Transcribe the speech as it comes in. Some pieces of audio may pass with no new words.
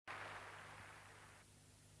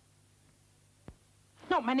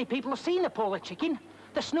Not many people have seen a polar chicken.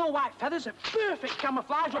 The snow-white feathers are perfect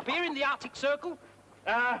camouflage up here in the Arctic Circle.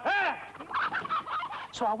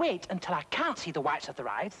 So I wait until I can't see the whites of their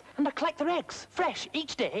eyes, and I collect their eggs, fresh,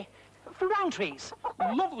 each day, for Rowntrees.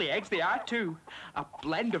 Lovely eggs they are, too. A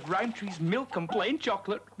blend of Rowntree's milk and plain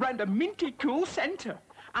chocolate round a minty cool centre.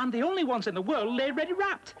 And the only ones in the world lay ready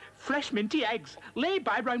wrapped. Fresh minty eggs, laid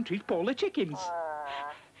by Rowntree's polar chickens.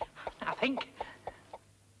 I think.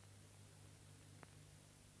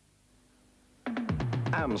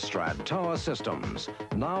 Amstrad Tower Systems,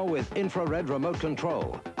 now with infrared remote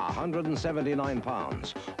control,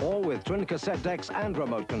 £179, or with twin cassette decks and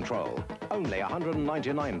remote control, only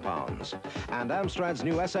 £199. And Amstrad's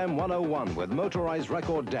new SM101 with motorized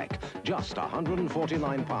record deck, just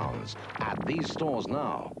 £149, at these stores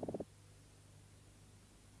now.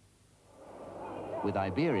 With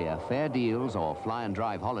Iberia fair deals or fly and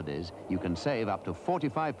drive holidays, you can save up to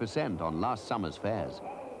 45% on last summer's fares.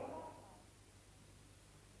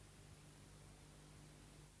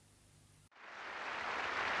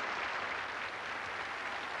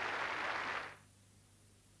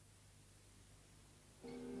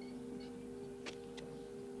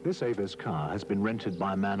 This Avis car has been rented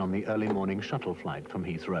by a man on the early morning shuttle flight from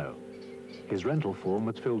Heathrow. His rental form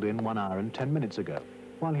was filled in 1 hour and 10 minutes ago,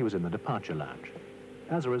 while he was in the departure lounge.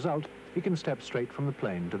 As a result, he can step straight from the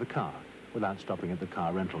plane to the car without stopping at the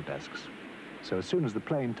car rental desks. So as soon as the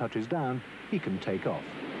plane touches down, he can take off.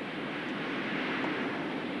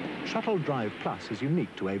 Shuttle Drive Plus is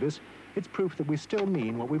unique to Avis. It's proof that we still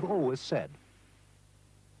mean what we've always said.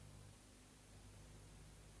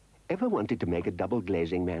 Ever wanted to make a double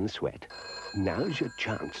glazing man sweat? Now's your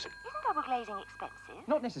chance. Isn't double glazing expensive?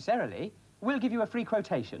 Not necessarily. We'll give you a free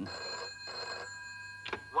quotation.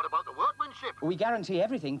 What about the workmanship? We guarantee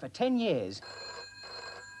everything for 10 years.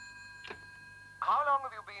 How long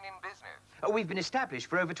have you been in business? We've been established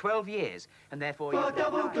for over 12 years, and therefore... For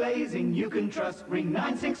double glazing you can trust. Ring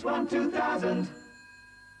 961 2000.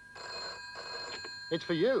 It's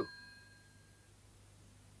for you.